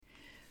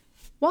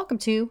Welcome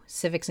to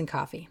Civics and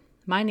Coffee.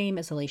 My name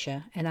is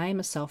Alicia, and I am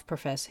a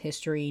self-professed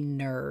history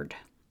nerd.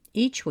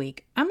 Each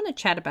week, I'm going to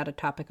chat about a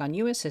topic on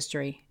U.S.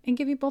 history and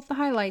give you both the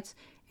highlights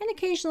and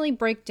occasionally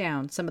break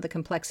down some of the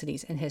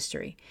complexities in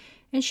history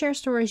and share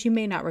stories you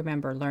may not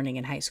remember learning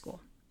in high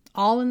school,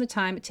 all in the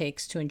time it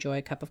takes to enjoy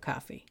a cup of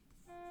coffee.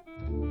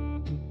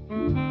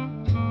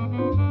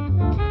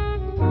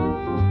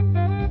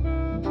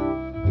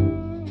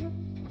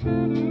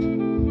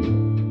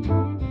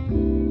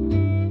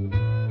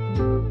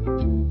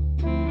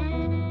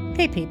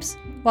 Hey peeps,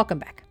 welcome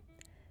back.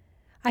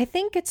 I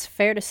think it's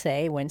fair to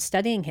say when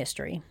studying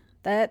history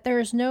that there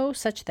is no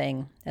such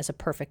thing as a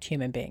perfect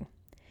human being.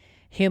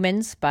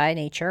 Humans, by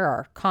nature,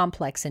 are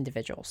complex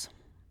individuals.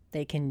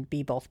 They can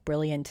be both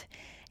brilliant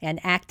and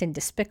act in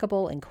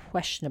despicable and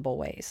questionable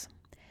ways.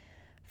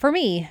 For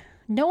me,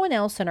 no one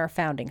else in our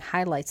founding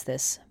highlights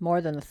this more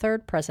than the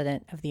third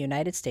president of the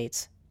United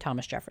States,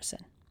 Thomas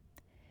Jefferson.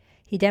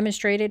 He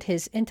demonstrated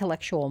his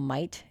intellectual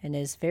might in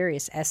his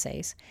various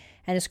essays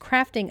and is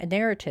crafting a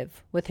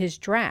narrative with his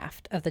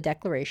draft of the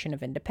Declaration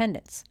of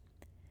Independence.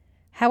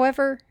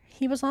 However,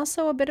 he was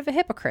also a bit of a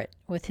hypocrite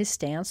with his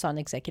stance on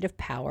executive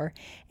power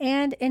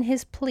and in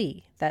his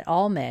plea that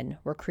all men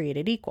were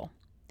created equal.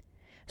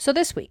 So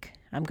this week,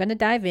 I'm going to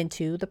dive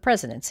into the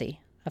presidency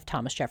of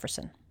Thomas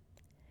Jefferson.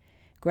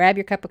 Grab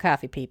your cup of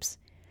coffee, peeps.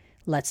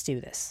 Let's do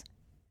this.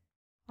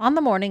 On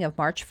the morning of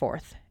March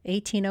 4th,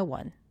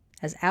 1801,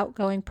 as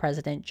outgoing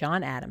President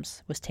John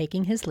Adams was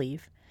taking his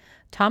leave,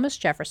 Thomas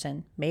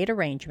Jefferson made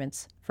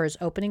arrangements for his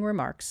opening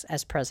remarks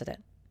as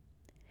president.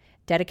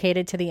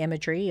 Dedicated to the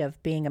imagery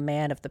of being a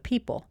man of the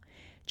people,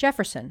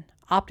 Jefferson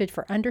opted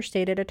for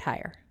understated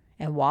attire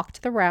and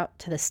walked the route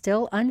to the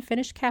still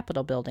unfinished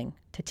Capitol building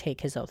to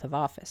take his oath of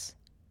office.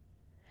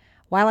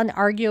 While an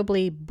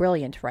arguably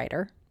brilliant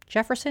writer,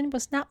 Jefferson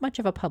was not much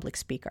of a public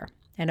speaker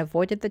and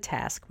avoided the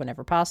task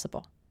whenever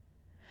possible.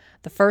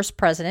 The first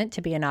president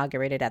to be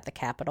inaugurated at the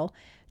Capitol,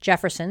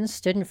 Jefferson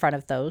stood in front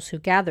of those who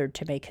gathered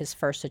to make his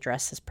first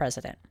address as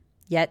president.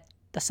 Yet,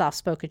 the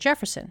soft-spoken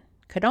Jefferson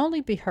could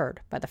only be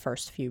heard by the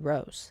first few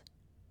rows.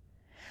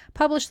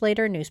 Published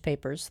later in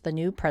newspapers, the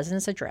new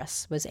president's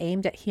address was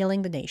aimed at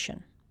healing the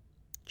nation.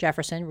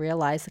 Jefferson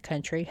realized the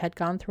country had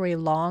gone through a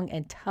long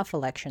and tough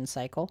election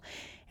cycle,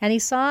 and he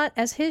saw it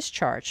as his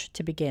charge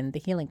to begin the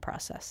healing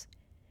process.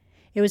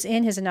 It was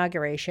in his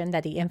inauguration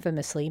that he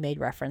infamously made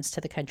reference to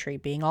the country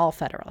being all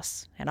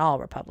Federalists and all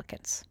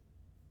Republicans.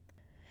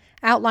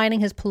 Outlining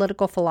his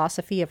political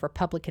philosophy of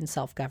Republican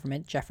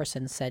self-government,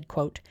 Jefferson said,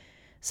 quote,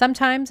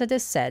 "Sometimes it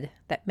is said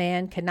that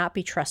man cannot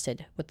be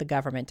trusted with the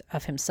government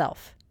of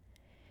himself.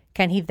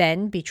 Can he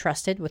then be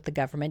trusted with the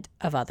government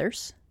of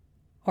others?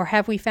 Or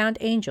have we found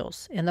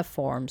angels in the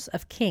forms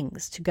of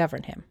kings to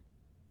govern him?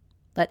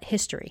 Let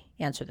history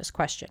answer this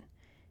question."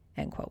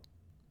 End quote.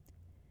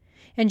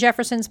 In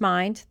Jefferson's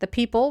mind, the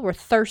people were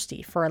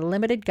thirsty for a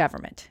limited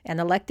government and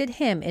elected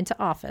him into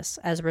office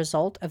as a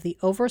result of the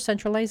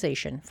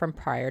over-centralization from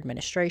prior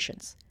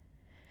administrations.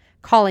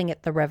 Calling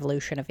it the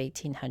Revolution of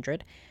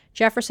 1800,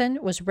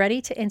 Jefferson was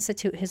ready to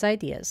institute his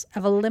ideas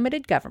of a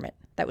limited government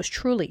that was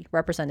truly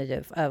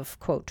representative of,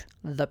 quote,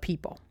 the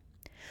people.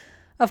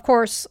 Of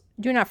course,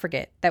 do not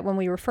forget that when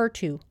we refer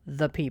to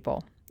the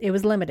people, it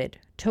was limited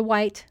to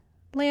white,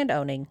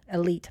 land-owning,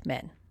 elite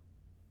men.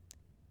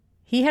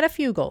 He had a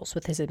few goals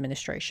with his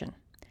administration: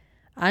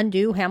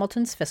 undo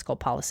Hamilton's fiscal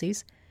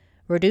policies,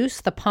 reduce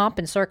the pomp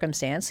and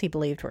circumstance he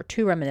believed were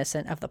too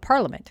reminiscent of the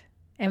Parliament,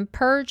 and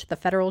purge the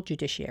federal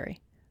judiciary,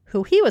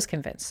 who he was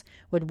convinced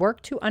would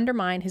work to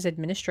undermine his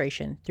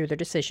administration through their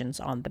decisions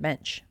on the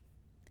bench.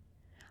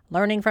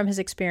 Learning from his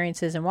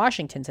experiences in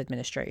Washington's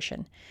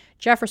administration,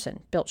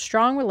 Jefferson built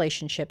strong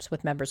relationships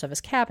with members of his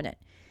cabinet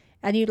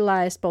and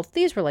utilized both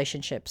these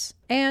relationships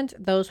and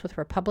those with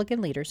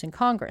Republican leaders in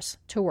Congress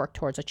to work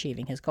towards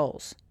achieving his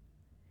goals.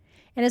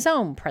 In his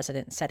own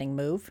precedent-setting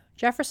move,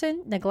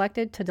 Jefferson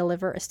neglected to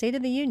deliver a State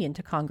of the Union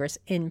to Congress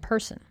in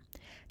person,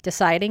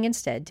 deciding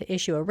instead to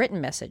issue a written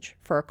message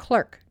for a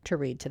clerk to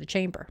read to the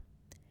chamber.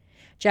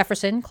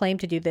 Jefferson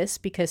claimed to do this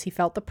because he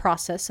felt the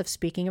process of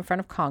speaking in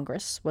front of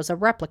Congress was a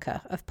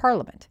replica of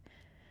Parliament.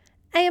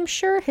 I am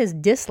sure his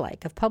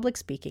dislike of public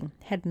speaking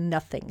had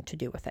nothing to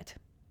do with it.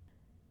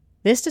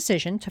 This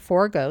decision to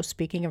forego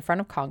speaking in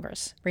front of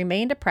Congress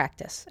remained a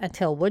practice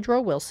until Woodrow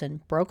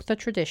Wilson broke the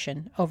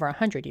tradition over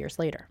 100 years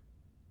later.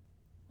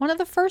 One of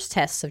the first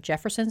tests of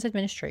Jefferson's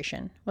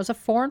administration was a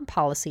foreign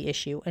policy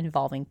issue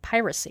involving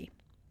piracy.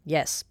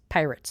 Yes,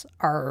 pirates,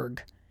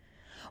 arg.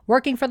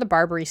 Working for the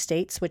Barbary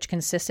States, which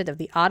consisted of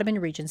the Ottoman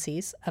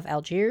regencies of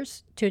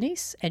Algiers,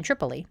 Tunis, and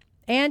Tripoli,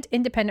 and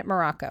independent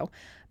Morocco,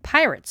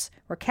 pirates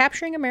were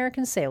capturing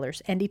American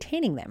sailors and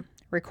detaining them,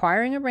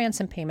 requiring a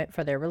ransom payment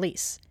for their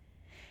release.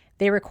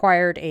 They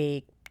required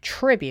a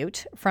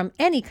tribute from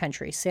any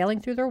country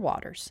sailing through their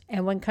waters,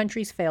 and when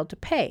countries failed to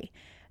pay,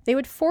 they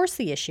would force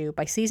the issue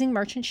by seizing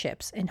merchant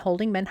ships and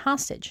holding men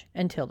hostage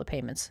until the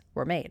payments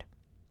were made.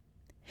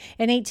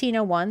 In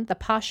 1801, the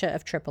Pasha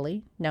of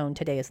Tripoli, known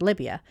today as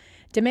Libya,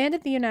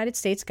 demanded the United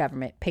States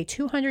government pay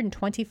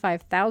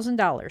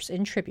 $225,000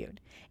 in tribute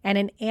and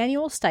an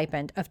annual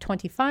stipend of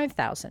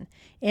 $25,000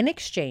 in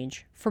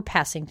exchange for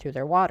passing through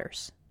their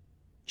waters.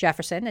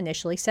 Jefferson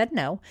initially said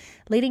no,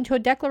 leading to a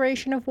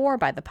declaration of war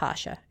by the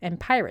Pasha and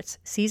pirates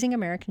seizing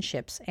American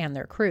ships and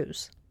their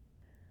crews.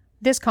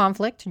 This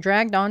conflict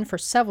dragged on for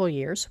several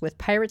years, with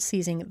pirates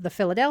seizing the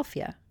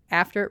Philadelphia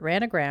after it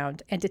ran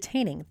aground and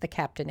detaining the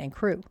captain and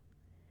crew.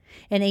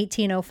 In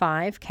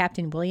 1805,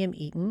 Captain William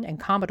Eaton and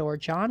Commodore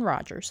John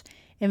Rogers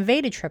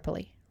invaded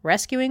Tripoli,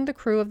 rescuing the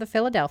crew of the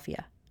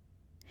Philadelphia.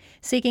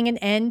 Seeking an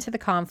end to the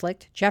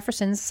conflict,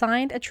 Jefferson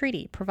signed a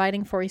treaty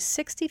providing for a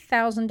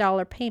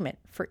 $60,000 payment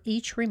for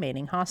each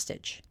remaining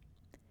hostage.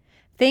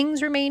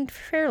 Things remained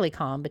fairly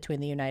calm between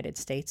the United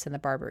States and the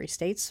Barbary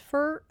States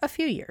for a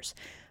few years,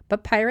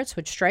 but pirates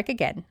would strike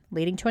again,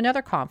 leading to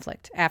another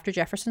conflict after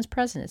Jefferson's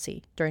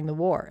presidency during the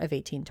War of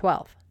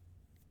 1812.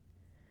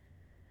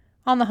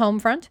 On the home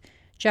front,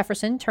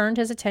 Jefferson turned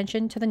his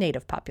attention to the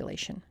native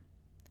population.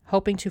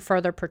 Hoping to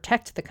further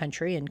protect the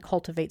country and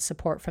cultivate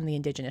support from the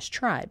indigenous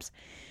tribes,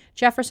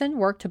 Jefferson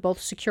worked to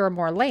both secure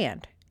more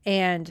land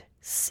and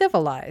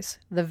civilize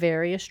the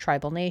various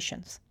tribal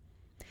nations.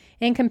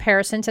 In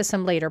comparison to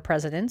some later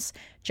presidents,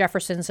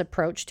 Jefferson's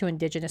approach to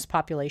indigenous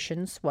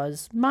populations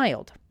was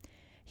mild.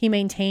 He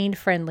maintained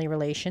friendly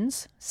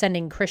relations,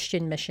 sending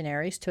Christian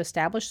missionaries to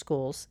establish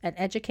schools and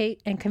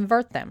educate and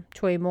convert them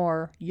to a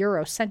more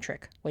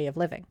Eurocentric way of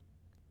living.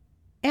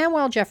 And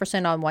while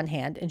Jefferson, on one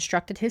hand,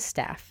 instructed his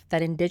staff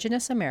that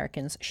indigenous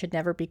Americans should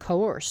never be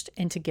coerced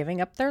into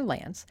giving up their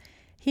lands,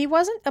 he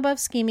wasn't above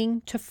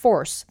scheming to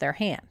force their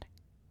hand.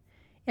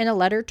 In a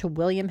letter to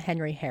William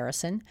Henry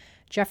Harrison,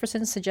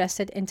 Jefferson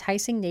suggested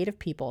enticing Native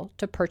people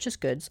to purchase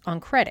goods on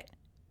credit,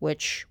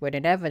 which would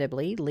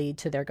inevitably lead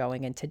to their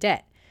going into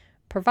debt,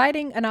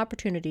 providing an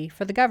opportunity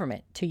for the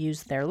government to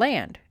use their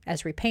land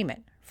as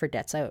repayment for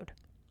debts owed.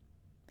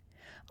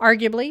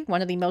 Arguably,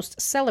 one of the most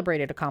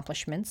celebrated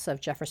accomplishments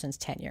of Jefferson's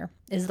tenure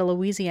is the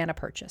Louisiana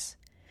Purchase.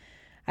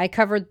 I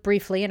covered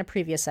briefly in a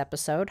previous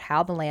episode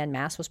how the land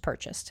mass was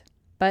purchased.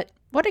 But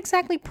what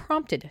exactly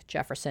prompted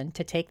Jefferson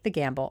to take the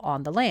gamble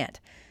on the land,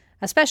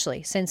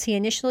 especially since he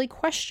initially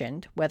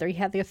questioned whether he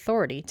had the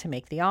authority to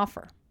make the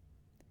offer?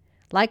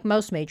 Like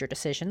most major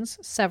decisions,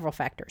 several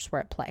factors were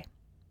at play.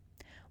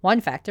 One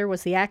factor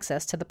was the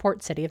access to the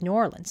port city of New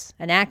Orleans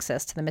and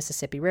access to the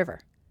Mississippi River.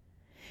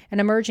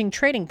 An emerging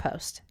trading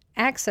post,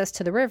 access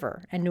to the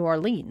river and New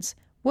Orleans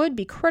would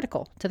be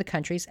critical to the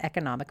country's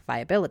economic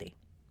viability.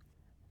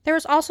 There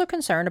was also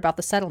concern about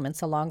the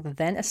settlements along the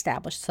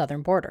then-established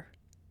southern border.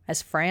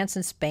 As France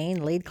and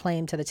Spain laid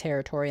claim to the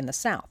territory in the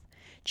south,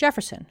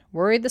 Jefferson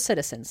worried the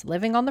citizens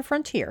living on the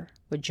frontier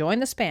would join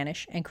the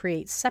Spanish and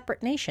create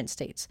separate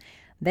nation-states,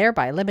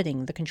 thereby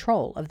limiting the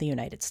control of the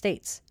United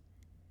States.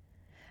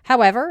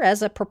 However,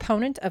 as a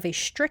proponent of a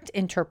strict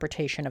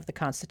interpretation of the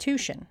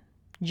Constitution,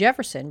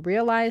 Jefferson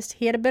realized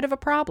he had a bit of a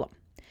problem.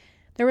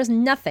 There was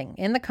nothing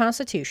in the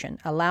Constitution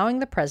allowing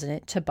the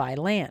president to buy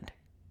land.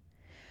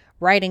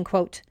 Writing,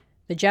 quote,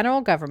 "The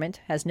general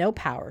government has no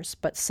powers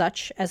but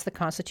such as the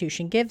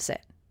Constitution gives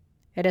it.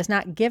 It has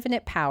not given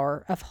it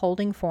power of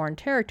holding foreign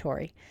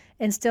territory,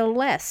 and still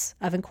less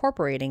of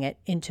incorporating it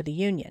into the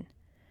Union.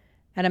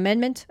 An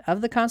amendment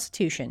of the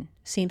Constitution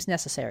seems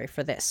necessary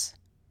for this."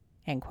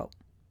 End quote.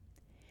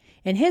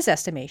 In his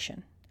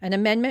estimation, an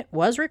amendment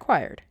was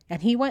required,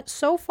 and he went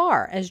so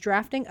far as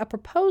drafting a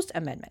proposed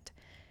amendment.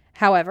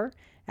 However,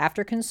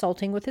 after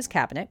consulting with his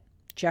cabinet,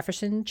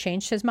 Jefferson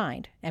changed his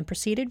mind and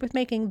proceeded with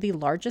making the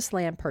largest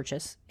land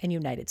purchase in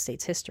United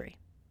States history.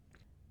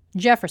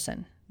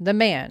 Jefferson, the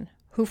man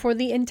who for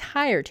the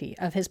entirety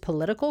of his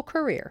political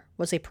career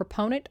was a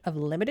proponent of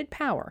limited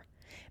power,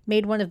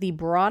 made one of the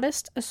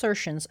broadest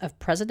assertions of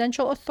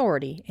presidential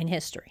authority in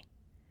history.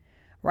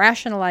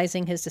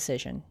 Rationalizing his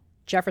decision,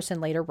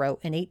 Jefferson later wrote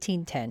in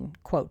 1810,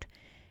 quote,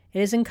 "It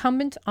is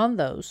incumbent on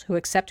those who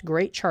accept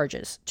great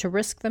charges to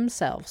risk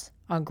themselves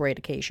on great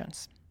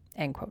occasions."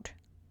 End quote.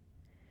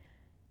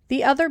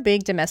 The other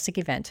big domestic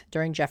event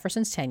during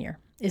Jefferson's tenure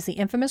is the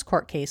infamous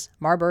court case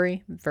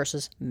Marbury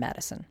versus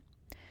Madison.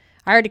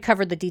 I already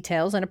covered the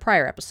details in a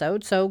prior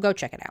episode, so go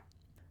check it out.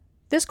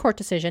 This court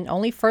decision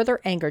only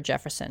further angered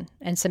Jefferson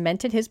and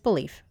cemented his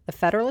belief the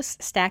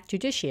Federalist-stacked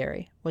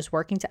judiciary was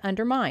working to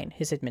undermine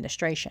his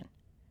administration.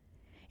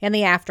 In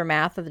the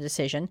aftermath of the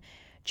decision,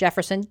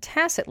 Jefferson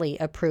tacitly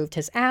approved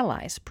his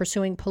allies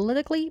pursuing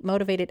politically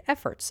motivated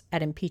efforts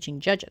at impeaching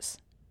judges.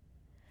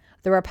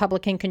 The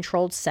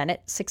Republican-controlled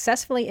Senate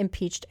successfully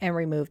impeached and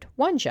removed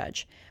one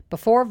judge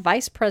before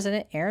Vice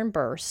President Aaron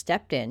Burr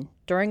stepped in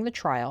during the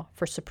trial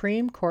for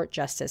Supreme Court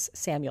Justice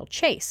Samuel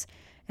Chase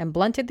and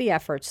blunted the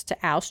efforts to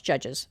oust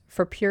judges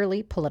for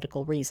purely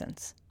political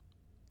reasons.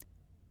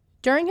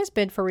 During his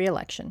bid for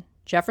re-election,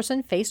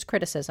 Jefferson faced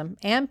criticism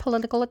and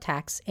political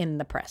attacks in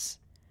the press.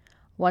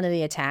 One of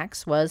the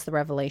attacks was the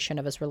revelation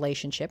of his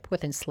relationship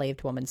with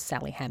enslaved woman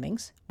Sally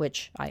Hemings,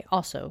 which I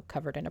also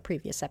covered in a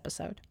previous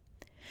episode.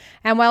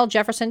 And while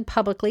Jefferson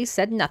publicly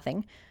said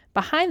nothing,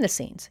 Behind the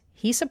scenes,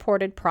 he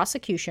supported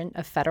prosecution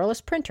of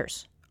Federalist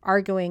printers,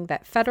 arguing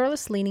that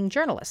Federalist-leaning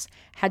journalists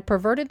had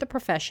perverted the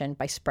profession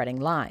by spreading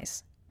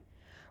lies.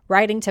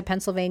 Writing to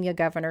Pennsylvania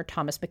Governor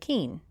Thomas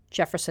McKean,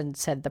 Jefferson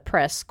said the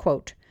press,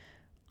 quote,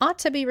 ought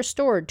to be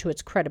restored to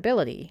its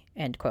credibility,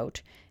 end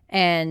quote,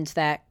 and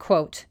that,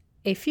 quote,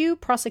 a few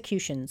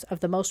prosecutions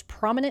of the most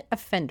prominent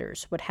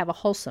offenders would have a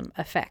wholesome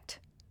effect,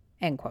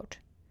 end quote.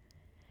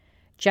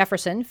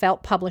 Jefferson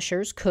felt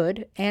publishers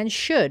could and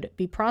should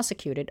be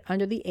prosecuted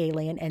under the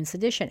Alien and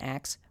Sedition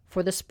Acts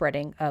for the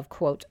spreading of,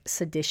 quote,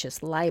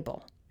 seditious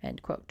libel,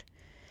 end quote.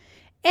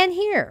 And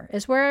here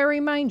is where I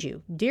remind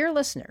you, dear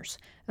listeners,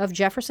 of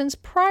Jefferson's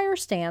prior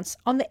stance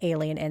on the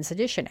Alien and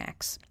Sedition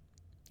Acts.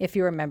 If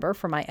you remember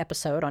from my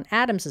episode on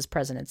Adams's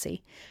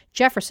presidency,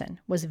 Jefferson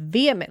was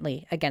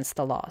vehemently against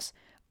the laws,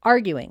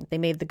 arguing they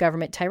made the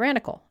government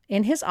tyrannical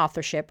in his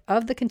authorship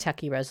of the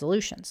Kentucky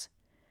Resolutions.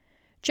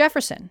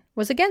 Jefferson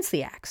was against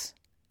the acts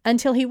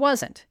until he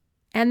wasn't,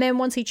 and then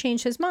once he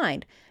changed his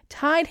mind,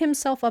 tied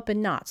himself up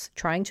in knots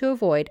trying to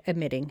avoid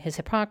admitting his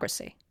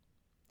hypocrisy.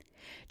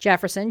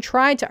 Jefferson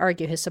tried to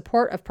argue his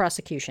support of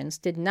prosecutions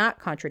did not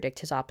contradict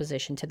his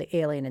opposition to the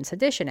Alien and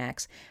Sedition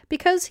Acts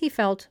because he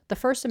felt the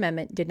First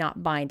Amendment did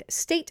not bind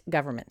state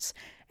governments,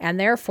 and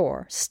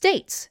therefore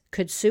states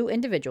could sue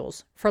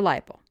individuals for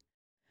libel.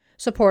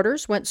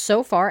 Supporters went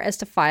so far as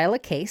to file a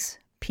case,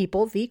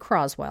 People v.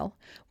 Croswell,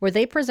 where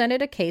they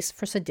presented a case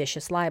for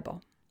seditious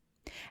libel.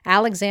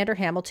 Alexander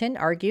Hamilton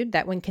argued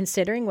that when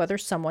considering whether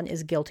someone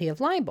is guilty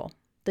of libel,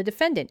 the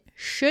defendant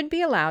should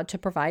be allowed to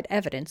provide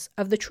evidence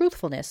of the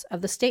truthfulness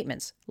of the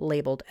statements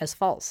labeled as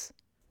false.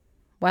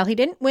 While he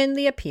didn't win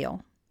the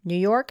appeal, New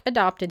York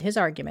adopted his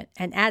argument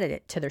and added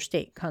it to their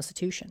state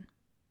constitution.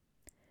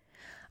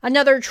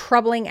 Another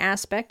troubling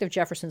aspect of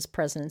Jefferson's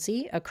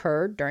presidency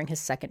occurred during his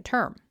second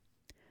term.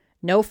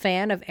 No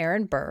fan of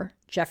Aaron Burr,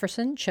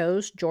 Jefferson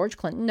chose George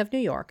Clinton of New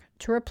York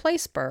to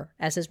replace Burr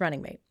as his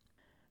running mate.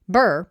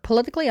 Burr,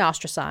 politically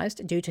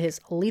ostracized due to his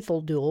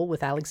lethal duel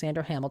with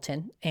Alexander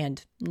Hamilton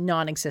and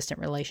non-existent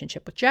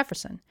relationship with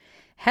Jefferson,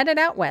 headed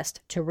out west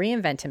to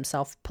reinvent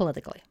himself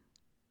politically.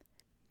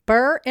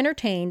 Burr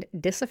entertained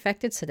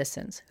disaffected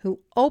citizens who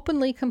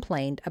openly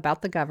complained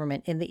about the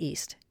government in the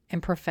East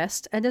and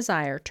professed a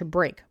desire to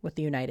break with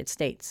the United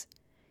States.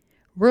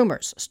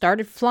 Rumors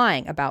started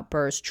flying about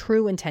Burr's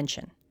true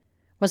intention.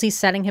 Was he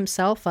setting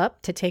himself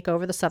up to take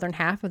over the southern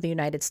half of the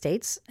United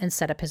States and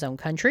set up his own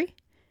country?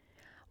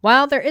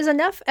 While there is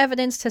enough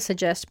evidence to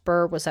suggest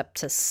Burr was up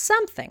to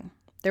something,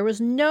 there was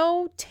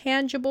no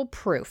tangible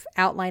proof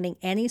outlining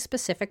any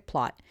specific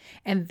plot,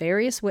 and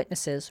various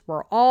witnesses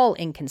were all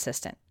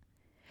inconsistent.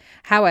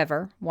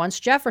 However,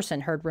 once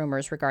Jefferson heard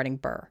rumors regarding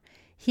Burr,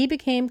 he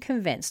became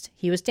convinced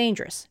he was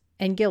dangerous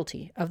and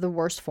guilty of the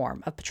worst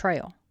form of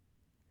betrayal.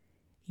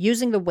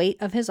 Using the weight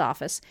of his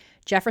office,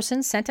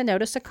 Jefferson sent a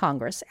notice to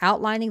Congress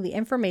outlining the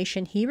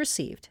information he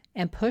received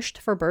and pushed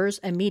for Burr's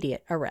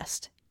immediate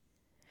arrest.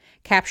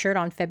 Captured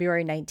on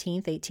February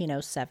 19,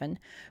 1807,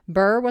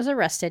 Burr was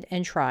arrested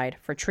and tried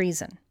for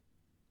treason.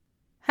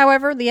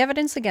 However, the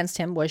evidence against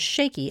him was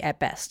shaky at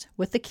best,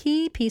 with the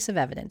key piece of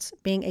evidence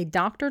being a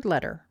doctored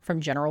letter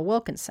from General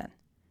Wilkinson.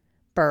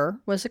 Burr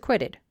was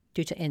acquitted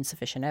due to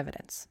insufficient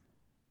evidence.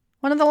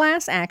 One of the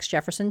last acts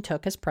Jefferson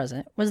took as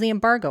president was the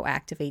Embargo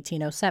Act of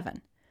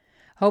 1807.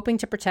 Hoping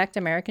to protect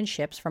American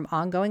ships from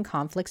ongoing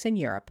conflicts in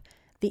Europe,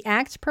 the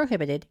act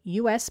prohibited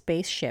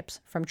U.S.-based ships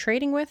from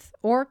trading with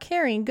or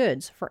carrying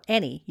goods for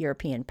any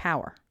European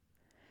power.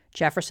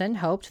 Jefferson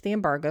hoped the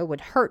embargo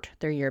would hurt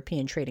their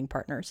European trading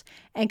partners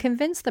and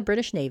convince the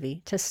British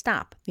Navy to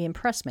stop the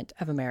impressment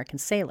of American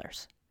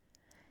sailors.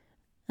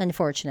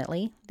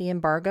 Unfortunately, the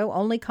embargo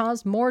only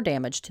caused more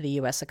damage to the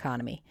U.S.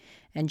 economy,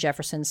 and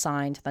Jefferson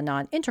signed the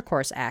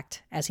Non-Intercourse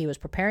Act as he was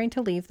preparing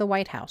to leave the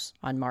White House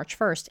on March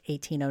 1,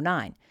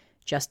 1809,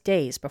 just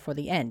days before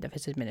the end of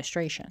his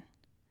administration.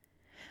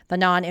 The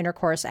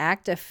Non-Intercourse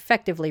Act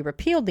effectively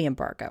repealed the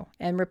embargo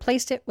and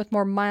replaced it with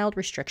more mild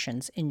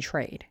restrictions in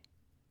trade.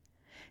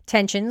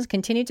 Tensions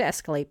continued to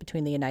escalate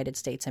between the United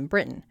States and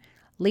Britain,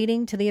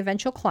 leading to the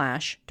eventual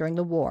clash during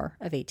the War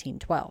of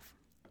 1812.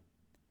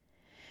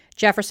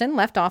 Jefferson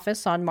left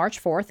office on March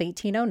 4,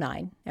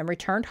 1809, and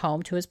returned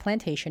home to his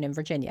plantation in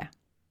Virginia.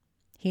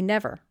 He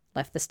never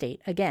left the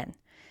state again,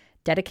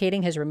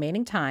 dedicating his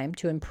remaining time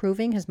to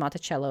improving his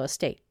Monticello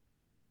estate.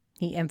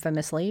 He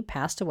infamously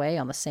passed away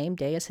on the same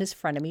day as his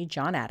frenemy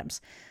John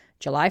Adams,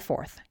 July 4,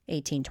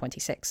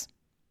 1826.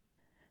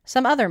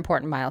 Some other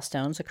important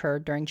milestones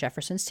occurred during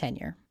Jefferson's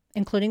tenure,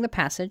 including the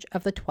passage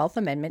of the 12th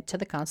Amendment to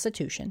the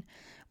Constitution,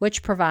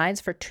 which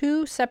provides for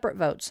 2 separate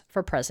votes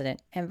for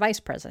president and vice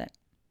president.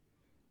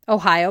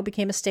 Ohio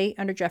became a state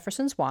under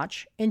Jefferson's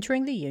watch,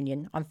 entering the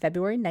Union on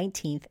February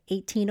 19,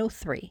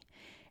 1803,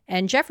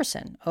 and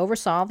Jefferson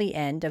oversaw the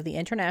end of the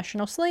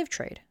international slave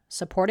trade,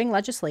 supporting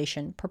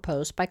legislation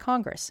proposed by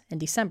Congress in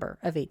December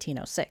of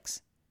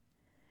 1806.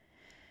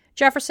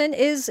 Jefferson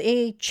is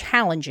a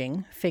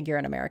challenging figure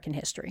in American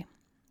history.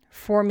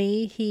 For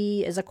me,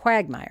 he is a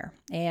quagmire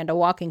and a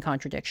walking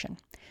contradiction.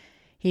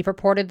 He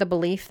purported the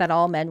belief that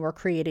all men were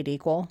created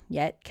equal,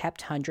 yet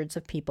kept hundreds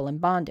of people in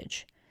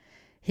bondage.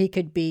 He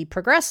could be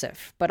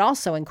progressive, but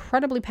also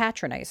incredibly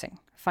patronizing,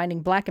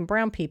 finding black and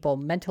brown people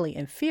mentally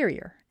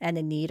inferior and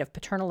in need of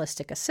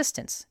paternalistic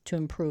assistance to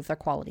improve their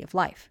quality of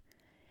life.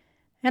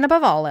 And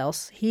above all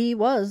else, he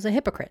was a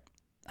hypocrite,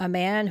 a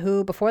man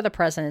who, before the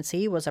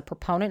presidency, was a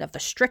proponent of the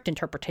strict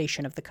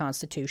interpretation of the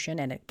Constitution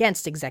and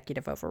against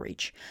executive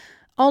overreach,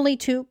 only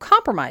to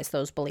compromise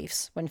those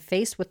beliefs when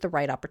faced with the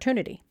right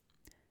opportunity,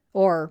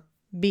 or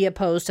be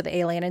opposed to the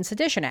Alien and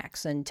Sedition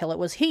Acts until it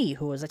was he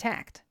who was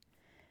attacked.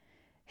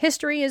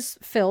 History is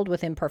filled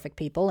with imperfect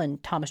people,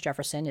 and Thomas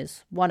Jefferson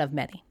is one of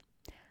many.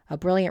 A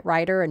brilliant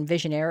writer and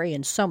visionary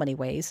in so many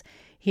ways,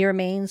 he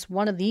remains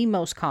one of the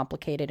most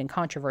complicated and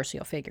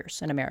controversial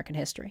figures in American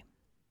history.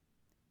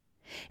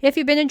 If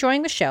you've been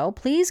enjoying the show,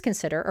 please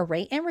consider a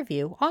rate and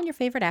review on your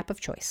favorite app of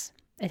choice.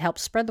 It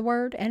helps spread the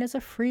word and is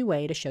a free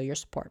way to show your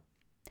support.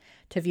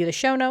 To view the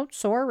show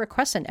notes or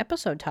request an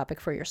episode topic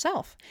for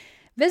yourself,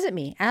 visit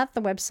me at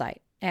the website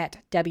at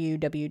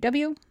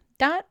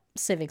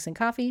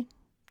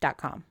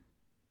www.civicsandcoffee.com.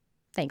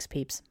 Thanks,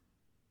 peeps.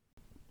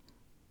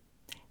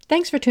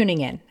 Thanks for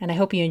tuning in, and I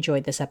hope you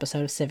enjoyed this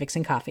episode of Civics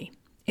and Coffee.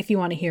 If you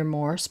want to hear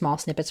more small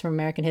snippets from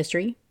American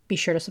history, be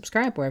sure to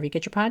subscribe wherever you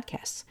get your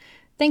podcasts.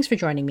 Thanks for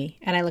joining me,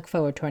 and I look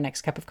forward to our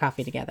next cup of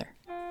coffee together.